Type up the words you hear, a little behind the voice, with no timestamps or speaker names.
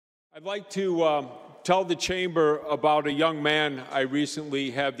I'd like to tell the chamber about a young man I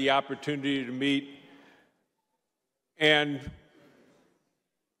recently had the opportunity to meet, and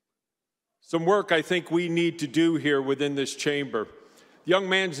some work I think we need to do here within this chamber. The young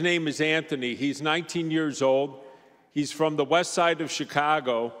man's name is Anthony. He's 19 years old. He's from the west side of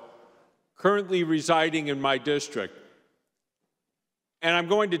Chicago, currently residing in my district. And I'm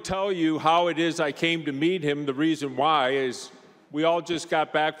going to tell you how it is I came to meet him. The reason why is we all just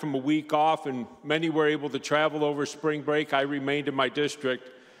got back from a week off, and many were able to travel over spring break. I remained in my district.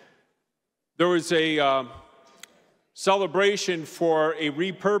 There was a celebration for a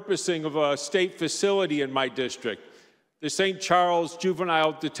repurposing of a state facility in my district, the St. Charles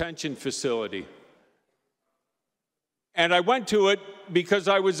Juvenile Detention Facility. And I went to it because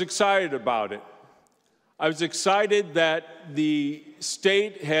I was excited about it. I was excited that the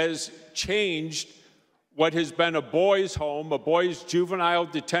state has changed what has been a boys' home, a boys' juvenile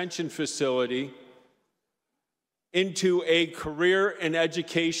detention facility, into a career and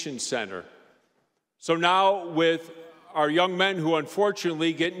education center. So now with our young men who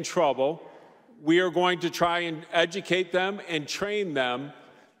unfortunately get in trouble, we are going to try and educate them and train them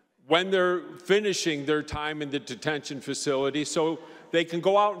when they're finishing their time in the detention facility so they can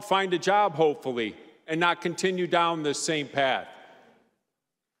go out and find a job, hopefully, and not continue down the same path.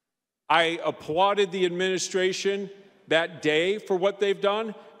 I applauded the administration that day for what they've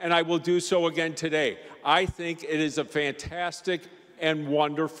done, and I will do so again today. I think it is a fantastic and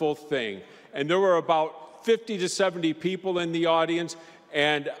wonderful thing. And there were about 50 to 70 people in the audience,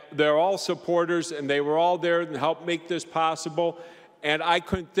 and they're all supporters, and they were all there to help make this possible. And I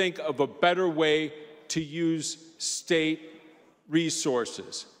couldn't think of a better way to use state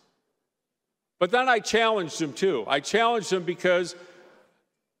resources. But then I challenged them too. I challenged them because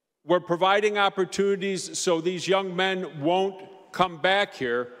we're providing opportunities so these young men won't come back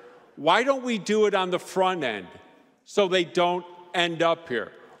here. Why don't we do it on the front end so they don't end up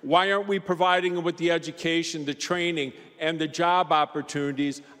here? Why aren't we providing them with the education, the training, and the job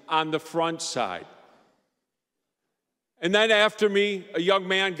opportunities on the front side? And then after me, a young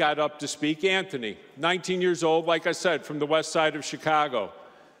man got up to speak, Anthony, 19 years old, like I said, from the west side of Chicago.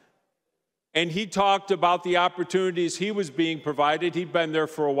 And he talked about the opportunities he was being provided. He'd been there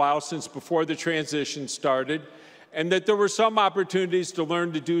for a while, since before the transition started, and that there were some opportunities to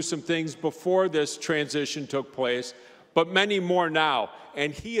learn to do some things before this transition took place, but many more now.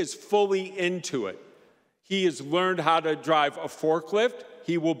 And he is fully into it. He has learned how to drive a forklift.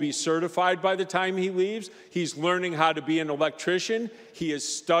 He will be certified by the time he leaves. He's learning how to be an electrician. He is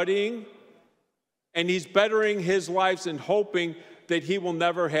studying, and he's bettering his lives and hoping that he will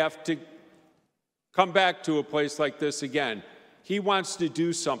never have to come back to a place like this again. He wants to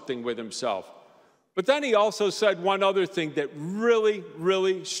do something with himself. But then he also said one other thing that really,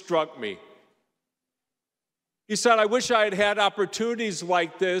 really struck me. He said, I wish I had had opportunities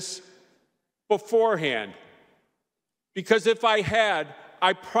like this beforehand, because if I had,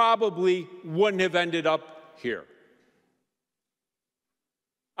 I probably wouldn't have ended up here.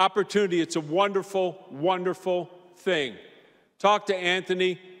 Opportunity, it's a wonderful, wonderful thing. Talked to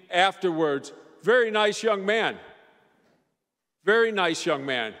Anthony afterwards. Very nice young man. Very nice young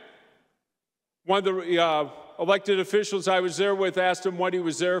man. One of the elected officials I was there with asked him what he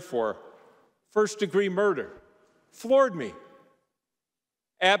was there for. First-degree murder. Floored me.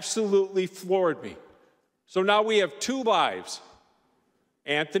 Absolutely floored me. So now we have two lives.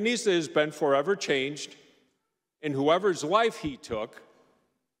 Anthony's has been forever changed, and whoever's life he took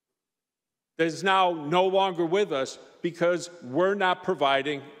that is now no longer with us because we're not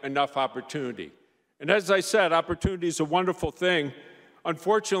providing enough opportunity. And as I said, opportunity is a wonderful thing.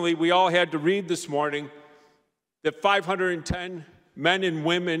 Unfortunately, we all had to read this morning that 510 men and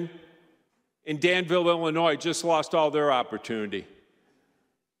women in Danville, Illinois, just lost all their opportunity.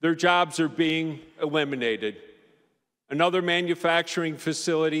 Their jobs are being eliminated. Another manufacturing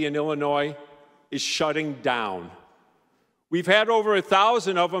facility in Illinois is shutting down. We've had over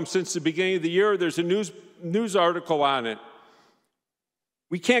 1,000 of them since the beginning of the year. There's a news article on it.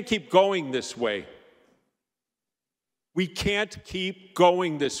 We can't keep going this way. We can't keep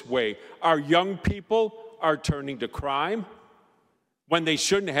going this way. Our young people are turning to crime when they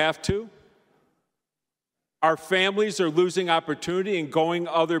shouldn't have to. Our families are losing opportunity and going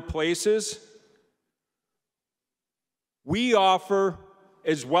other places. We offer,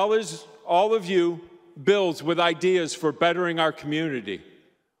 as well as all of you, bills with ideas for bettering our community.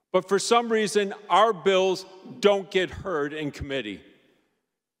 But for some reason, our bills don't get heard in committee.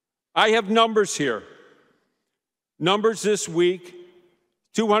 I have numbers here. Numbers this week,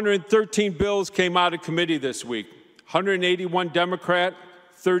 213 bills came out of committee this week. 181 Democrat,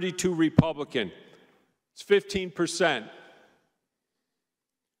 32 Republican. It's 15%.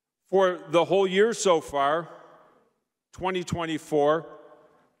 For the whole year so far, 2024,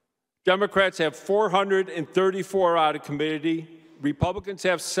 Democrats have 434 out of committee. Republicans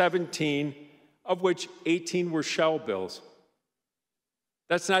have 17, of which 18 were shell bills.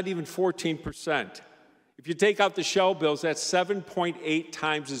 That's not even 14%. If you take out the shell bills, that's 7.8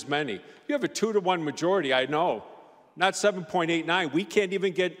 times as many. You have a 2-to-1 majority, I know, not 7.89. We can't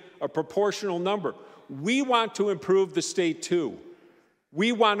even get a proportional number. We want to improve the state too.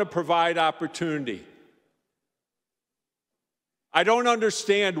 We want to provide opportunity. I don't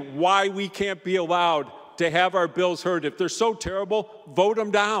understand why we can't be allowed to have our bills heard. If they're so terrible, vote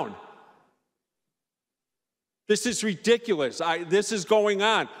them down. This is ridiculous. This is going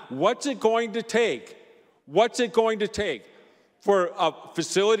on. What's it going to take? What's it going to take for a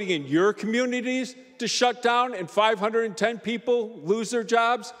facility in your communities to shut down and 510 people lose their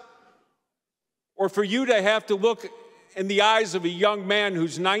jobs? Or for you to have to look in the eyes of a young man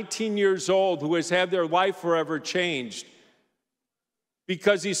who's 19 years old who has had their life forever changed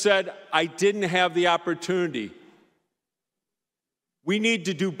because he said, I didn't have the opportunity. We need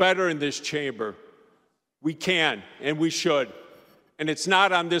to do better in this chamber. We can and we should. And it's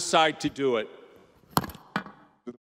not on this side to do it.